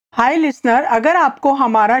हाय listener, अगर आपको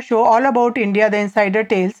हमारा show all about India the insider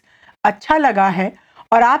tales अच्छा लगा है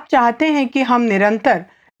और आप चाहते हैं कि हम निरंतर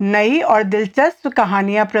नई और दिलचस्प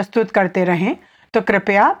कहानियाँ प्रस्तुत करते रहें, तो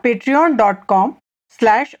कृपया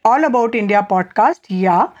patreon.com/allaboutIndiaPodcast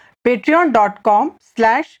या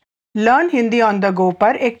patreon.com/learnhindiOnTheGo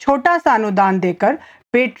पर एक छोटा सा अनुदान देकर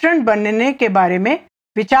पेट्रन बनने के बारे में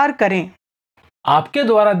विचार करें। आपके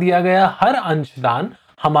द्वारा दिया गया हर अंशदान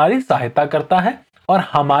हमारी सहायता करता है और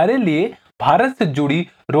हमारे लिए भारत से जुड़ी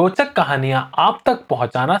रोचक कहानियां आप तक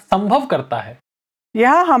पहुंचाना संभव करता है।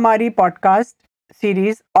 यह हमारी podcast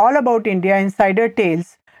series all about India insider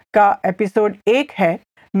tales का एपिसोड 1 है।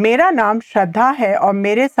 मेरा नाम श्रद्धा है और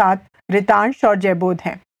मेरे साथ रितांश और जयबोध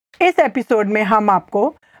हैं। इस एपिसोड में हम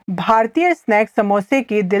आपको भारतीय स्नैक समोसे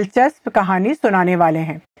की दिलचस्प कहानी सुनाने वाले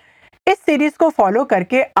हैं। इस सीरीज को फॉलो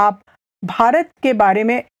करके आप भारत के बारे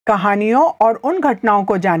में कहानियों और उन घटनाओं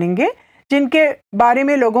को जानेंगे जिनके बारे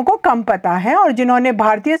में लोगों को कम पता है और जिन्होंने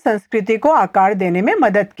भारतीय संस्कृति को आकार देने में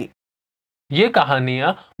मदद की। ये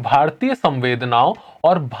कहानियां भारतीय संवेदनाओं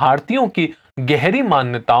और भारतीयों की गहरी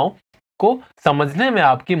मान्यताओं को समझने में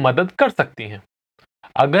आपकी मदद कर सकती हैं।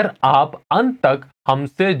 अगर आप अंत तक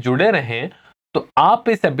हमसे जुड़े रहें तो आप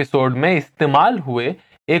इस एपिसोड में इस्तेमाल हुए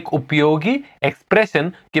एक उपयोगी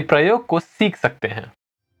एक्सप्रेशन के प्रयोग को सीख सकते हैं।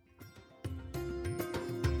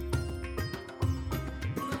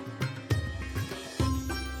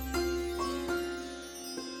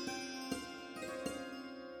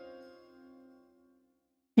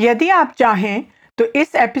 यदि आप चाहें तो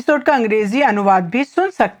इस एपिसोड का अंग्रेजी अनुवाद भी सुन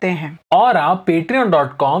सकते हैं और आप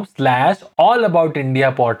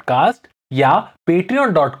patreon.com/allaboutIndiaPodcast या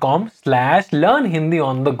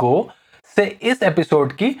patreon.com/learnhindiOnTheGo से इस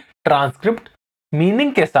एपिसोड की ट्रांसक्रिप्ट,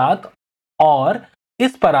 मीनिंग के साथ और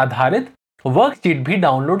इस पर आधारित वर्कशीट भी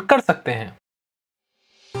डाउनलोड कर सकते हैं।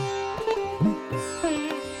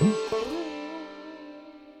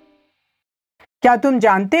 क्या तुम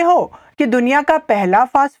जानते हो कि दुनिया का पहला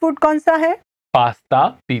फास्ट फूड कौन सा है? पास्ता,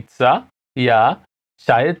 पिज्जा या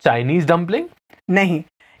शायद चाइनीज डम्पलिंग? नहीं,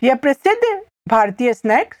 यह प्रसिद्ध भारतीय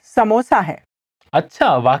स्नैक समोसा है।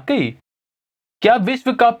 अच्छा, वाकई? क्या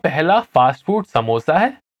विश्व का पहला फास्ट फूड समोसा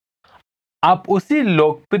है? आप उसी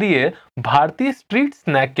लोकप्रिय भारतीय स्ट्रीट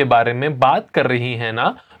स्नैक के बारे में बात कर रही हैं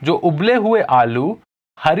ना, जो उबले हुए आलू,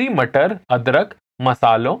 हरी मटर, अदरक,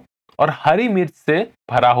 मसालों और हरी मिर्च से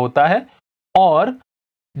भरा होता है और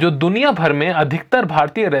जो दुनिया भर में अधिकतर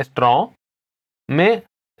भारतीय रेस्टोरेंट में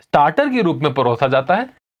स्टार्टर के रूप में परोसा जाता है।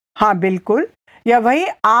 हाँ बिल्कुल, यह वही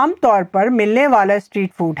आम तौर पर मिलने वाला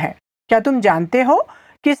स्ट्रीट फूड है। क्या तुम जानते हो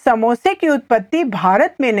कि समोसे की उत्पत्ति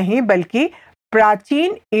भारत में नहीं बल्कि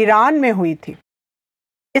प्राचीन ईरान में हुई थी?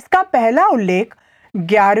 इसका पहला उल्लेख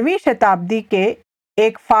 11वीं शताब्दी के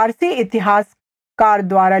एक फारसी इतिहासकार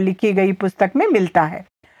द्वारा लिखी गई पुस्तक में मिलता है।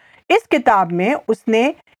 इस किताब में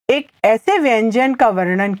उसने एक ऐसे व्यंजन का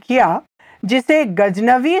वर्णन किया जिसे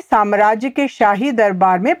गजनवी साम्राज्य के शाही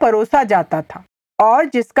दरबार में परोसा जाता था और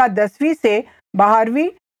जिसका 10वीं से 12वीं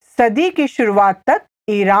सदी की शुरुआत तक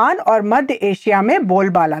ईरान और मध्य एशिया में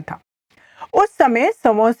बोलबाला था। उस समय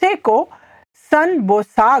समोसे को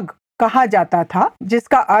सनबोसाग कहा जाता था,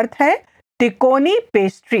 जिसका अर्थ है तिकोनी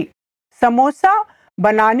पेस्ट्री। समोसा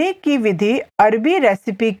बनाने की विधि अरबी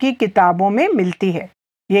रेसिपी की किताबों में मिलती है।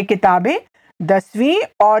 ये किताबें 10वीं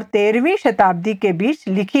और 13वीं शताब्दी के बीच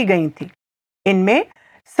लिखी गई थी। इनमें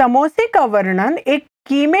समोसे का वर्णन एक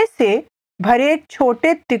कीमे से भरे एक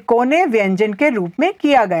छोटे तिकोने व्यंजन के रूप में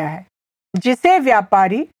किया गया है, जिसे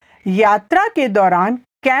व्यापारी यात्रा के दौरान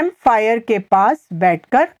कैंप फायर के पास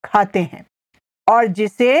बैठकर खाते हैं और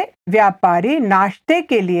जिसे व्यापारी नाश्ते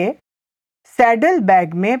के लिए सैडल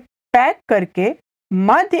बैग में पैक करके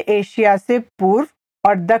मध्य एशिया से पूर्व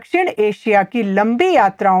और दक्षिण एशिया की लंबी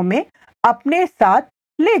यात्राओं में अपने साथ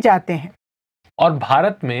ले जाते हैं। और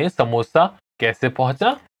भारत में समोसा कैसे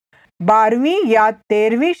पहुंचा? 12वीं या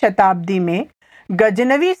 13वीं शताब्दी में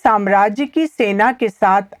गजनवी साम्राज्य की सेना के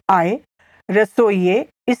साथ आए रसोइये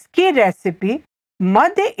इसकी रेसिपी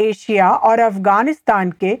मध्य एशिया और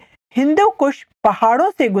अफगानिस्तान के हिंदू कुश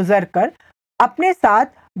पहाड़ों से गुजरकर अपने साथ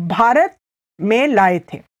भारत में लाए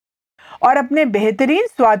थे और अपने बेहतरीन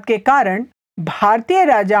स्वाद के कारण भारतीय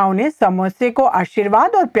राजाओं ने समोसे को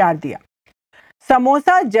आशीर्वाद और प्यार दिया।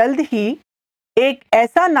 समोसा जल्द ही एक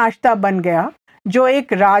ऐसा नाश्ता बन गया जो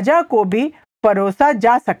एक राजा को भी परोसा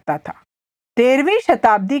जा सकता था। 13वीं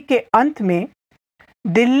शताब्दी के अंत में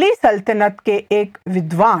दिल्ली सल्तनत के एक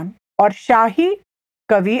विद्वान और शाही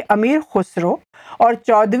कवि अमीर खुसरो और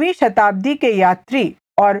 14वीं शताब्दी के यात्री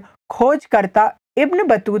और खोजकर्ता इब्न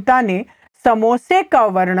बतूता ने समोसे का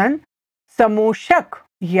वर्णन समूशक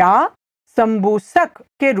या संबूसक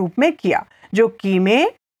के रूप में किया, जो कीमे,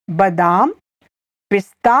 बादाम,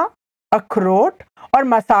 पिस्ता, अखरोट और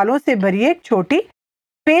मसालों से भरी एक छोटी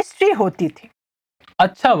पेस्ट्री होती थी।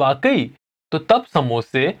 अच्छा, वाकई। तो तब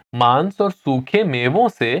समोसे मांस और सूखे मेवों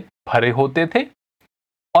से भरे होते थे।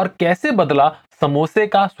 और कैसे बदला समोसे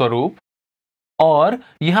का स्वरूप और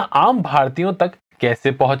यह आम भारतीयों तक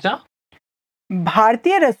कैसे पहुंचा?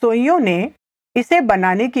 भारतीय रसोइयों ने इसे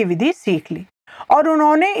बनाने की विधि सीख ली और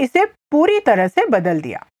उन्होंने इसे पूरी तरह से बदल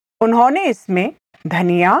दिया। उन्होंने इसमें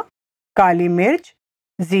धनिया, काली मिर्च,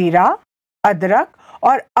 जीरा, अदरक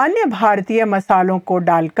और अन्य भारतीय मसालों को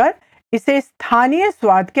डालकर इसे स्थानीय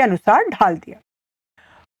स्वाद के अनुसार ढाल दिया।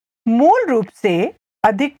 मूल रूप से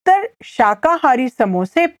अधिकतर शाकाहारी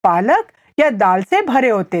समोसे पालक या दाल से भरे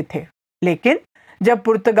होते थे, लेकिन जब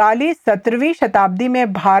पुर्तगाली 17वीं शताब्दी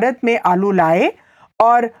में भारत में आलू लाए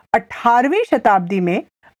और 18वीं शताब्दी में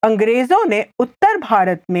अंग्रेजों ने उत्तर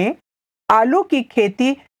भारत में आलू की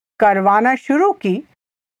खेती करवाना शुरू की,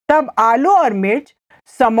 तब आलू और मिर्च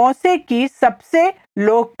समोसे की सबसे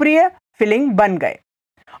लोकप्रिय फिलिंग बन गए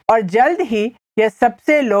और जल्द ही यह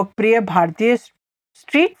सबसे लोकप्रिय भारतीय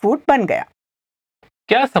स्ट्रीट फूड बन गया।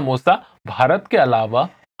 क्या समोसा भारत के अलावा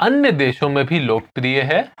अन्य देशों में भी लोकप्रिय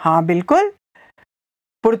है? हाँ, बिल्कुल।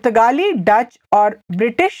 पुर्तगाली, डच और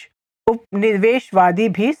ब्रिटिश उपनिवेशवादी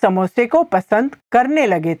भी समोसे को पसंद करने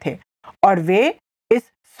लगे थे और वे इस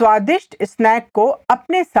स्वादिष्ट स्नैक को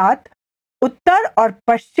अपने साथ उत्तर और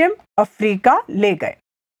पश्चिम अफ्रीका ले गए।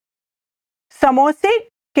 समोसे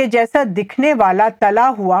के जैसा दिखने वाला तला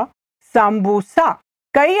हुआ सांबूसा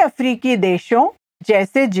कई अफ्रीकी देशों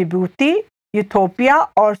जैसे जिबूती, इथियोपिया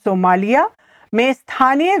और सोमालिया में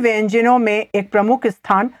स्थानीय व्यंजनों में एक प्रमुख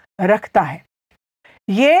स्थान रखता है।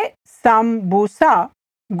 ये सांबूसा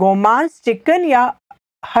गोमांस, चिकन या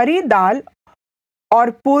हरी दाल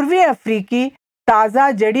और पूर्वी अफ्रीकी ताज़ा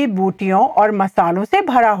जड़ी बूटियों और मसालों से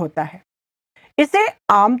भरा होता है। इसे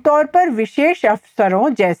आमतौर पर विशेष अवसरों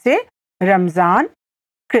जैसे रमज़ान,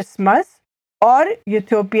 क्रिसमस और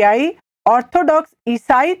इथियोपियाई ऑर्थोडॉक्स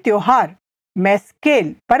ईसाई त्योहार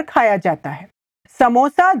मेस्केल पर खाया जाता है।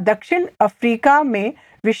 समोसा दक्षिण अफ्रीका में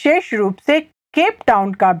विशेष रूप से केप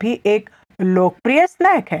टाउन का भी एक लोकप्रिय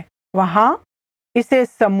स्नैक है। वहाँ इसे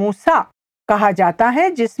समूसा कहा जाता है,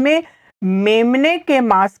 जिसमें मेमने के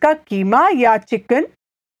मांस का कीमा या चिकन,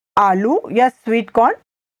 आलू या स्वीट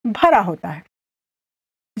कॉर्न भरा होता है।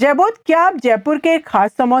 जयबोध, क्या आप जयपुर के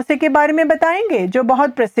खास समोसे के बारे में बताएंगे जो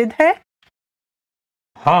बहुत प्रसिद्ध है?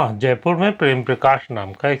 हाँ, जयपुर में प्रेम प्रकाश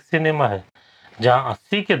नाम का एक सिनेमा है जहाँ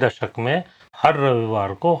 80 के दशक में हर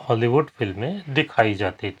रविवार को हॉलीवुड फिल्में दिखाई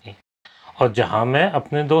जाती थी और जहाँ मैं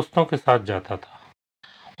अपने दोस्तों के साथ जाता था।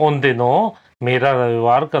 उन दिनों मेरा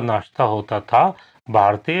रविवार का नाश्ता होता था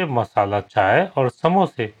भारतीय मसाला चाय और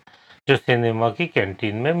समोसे जो सिनेमा की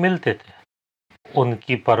कैंटीन में मिलते थे।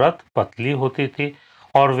 उनकी परत पतली होती थी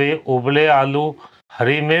और वे उबले आलू,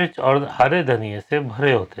 हरी मिर्च और हरे धनिए से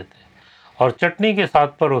भरे होते थे और चटनी के साथ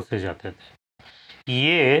परोसे जाते थे।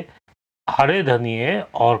 ये हरे धनिए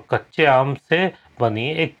और कच्चे आम से बनी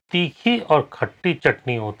एक तीखी और खट्टी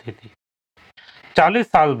चटनी होती थी। 40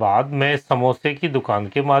 साल बाद मैं इस समोसे की दुकान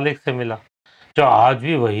के मालिक से मिला जो आज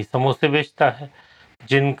भी वही समोसे बेचता है,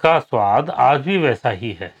 जिनका स्वाद आज भी वैसा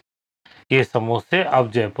ही है। ये समोसे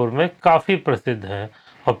अब जयपुर में काफी प्रसिद्ध हैं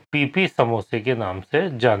और पीपी समोसे के नाम से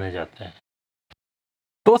जाने जाते हैं।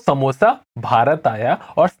 तो समोसा भारत आया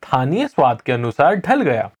और स्थानीय स्वाद के अनुसार ढल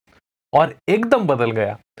गया और एकदम बदल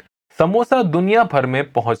गया। समोसा दुनिया भर में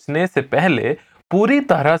पहुंचने से पहले पूरी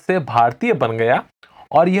तरह से भारतीय बन गया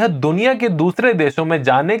और यह दुनिया के दूसरे देशों में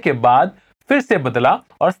जाने के बाद फिर से बदला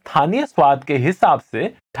और स्थानीय स्वाद के हिसाब से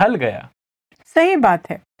ढल गया। सही बात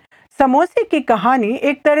है। समोसे की कहानी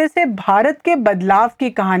एक तरह से भारत के बदलाव की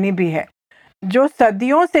कहानी भी है, जो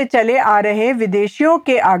सदियों से चले आ रहे विदेशियों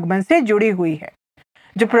के आगमन से जुड़ी हुई है।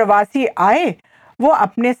 जो प्रवासी आए वो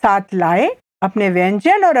अपने साथ लाए अपने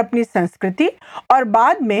व्यंजन और अपनी संस्कृति, और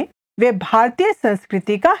बाद में वे भारतीय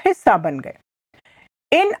संस्कृति का हिस्सा बन गए।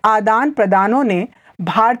 इन आदान प्रदानों ने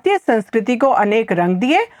भारतीय संस्कृति को अनेक रंग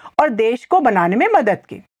दिए और देश को बनाने में मदद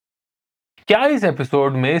की। क्या इस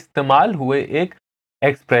एपिसोड में इस्तेमाल हुए एक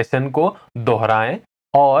एक्सप्रेशन को दोहराएं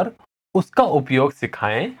और उसका उपयोग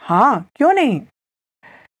सिखाएं? हाँ, क्यों नहीं।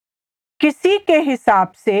 किसी के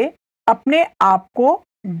हिसाब से अपने आप को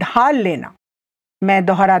ढाल लेना। मैं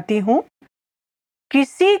दोहराती हूं,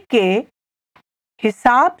 किसी के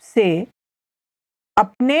हिसाब से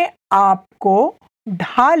अपने आप को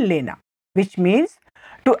ढाल लेना, which means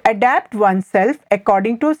to adapt oneself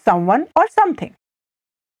according to someone or something.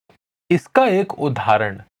 इसका एक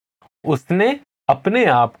उदाहरण, उसने अपने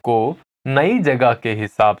आप को नई जगह के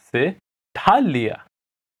हिसाब से ढाल लिया।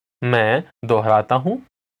 मैं दोहराता हूं,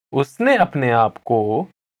 उसने अपने आप को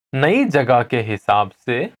नई जगह के हिसाब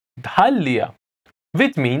से ढाल लिया,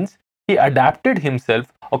 which means he adapted himself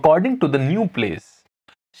according to the new place.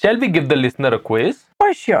 Shall we give the listener a quiz?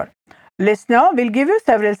 For sure. Listener will give you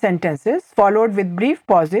several sentences followed with brief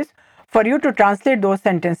pauses for you to translate those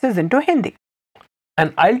sentences into Hindi.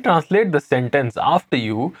 And I'll translate the sentence after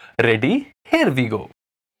you. Ready? Here we go.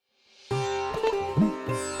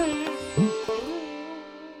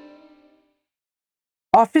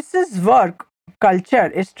 Office's work culture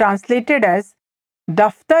is translated as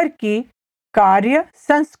दफ्तर की कार्य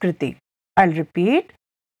संस्कृति. I'll repeat.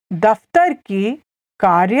 दफ्तर की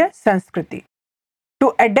कार्य संस्कृति. To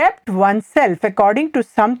adapt oneself according to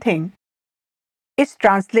something is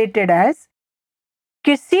translated as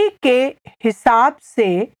किसी के हिसाब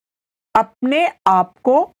से अपने आप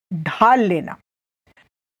को ढाल लेना.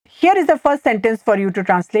 Here is the first sentence for you to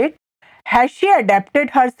translate. Has she adapted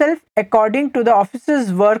herself according to the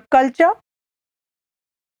office's work culture?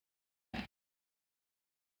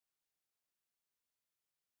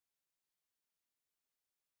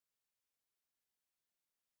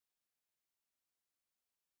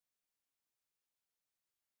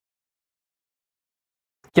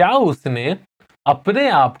 क्या उसने अपने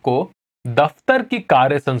आप को दफ्तर की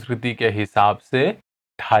कार्य संस्कृति के हिसाब से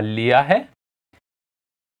ढाल लिया है?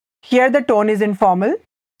 Here the tone is informal.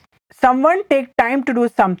 Someone take time to do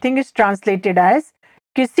something is translated as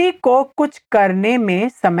किसी को कुछ करने में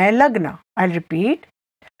समय लगना. I'll repeat.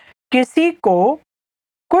 किसी को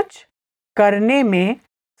कुछ करने में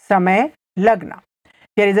समय लगना.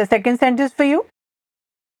 Here is the second sentence for you.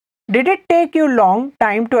 Did it take you long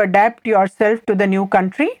time to adapt yourself to the new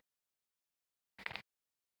country?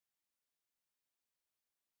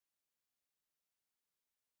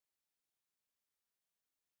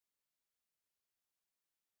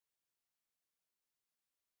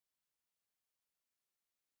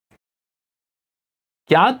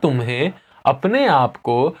 क्या तुम्हें अपने आप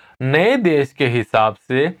को नए देश के हिसाब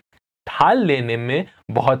से ढाल लेने में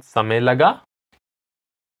बहुत समय लगा?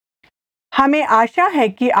 हमें आशा है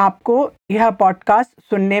कि आपको यह पॉडकास्ट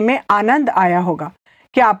सुनने में आनंद आया होगा.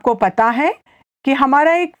 क्या आपको पता है कि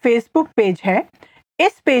हमारा एक फेसबुक पेज है?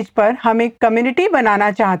 इस पेज पर हम एक कम्युनिटी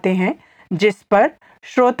बनाना चाहते हैं जिस पर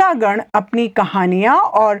श्रोतागण अपनी कहानियां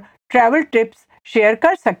और ट्रैवल टिप्स शेयर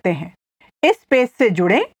कर सकते हैं. इस पेज से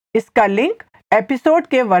जुड़ें. इसका लिंक एपिसोड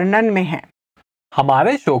के वर्णन में है.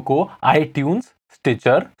 हमारे शो को iTunes,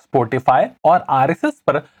 स्टिचर, स्पॉटिफाई और RSS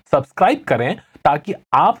पर सब्सक्राइब करें ताकि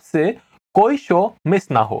आपसे कोई शो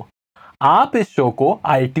मिस ना हो. आप इस शो को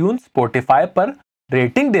iTunes, स्पॉटिफाई पर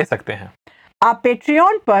रेटिंग दे सकते हैं. आप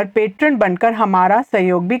पेट्रियन पर पेट्रन बनकर हमारा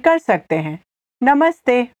सहयोग भी कर सकते हैं.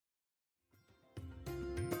 नमस्ते.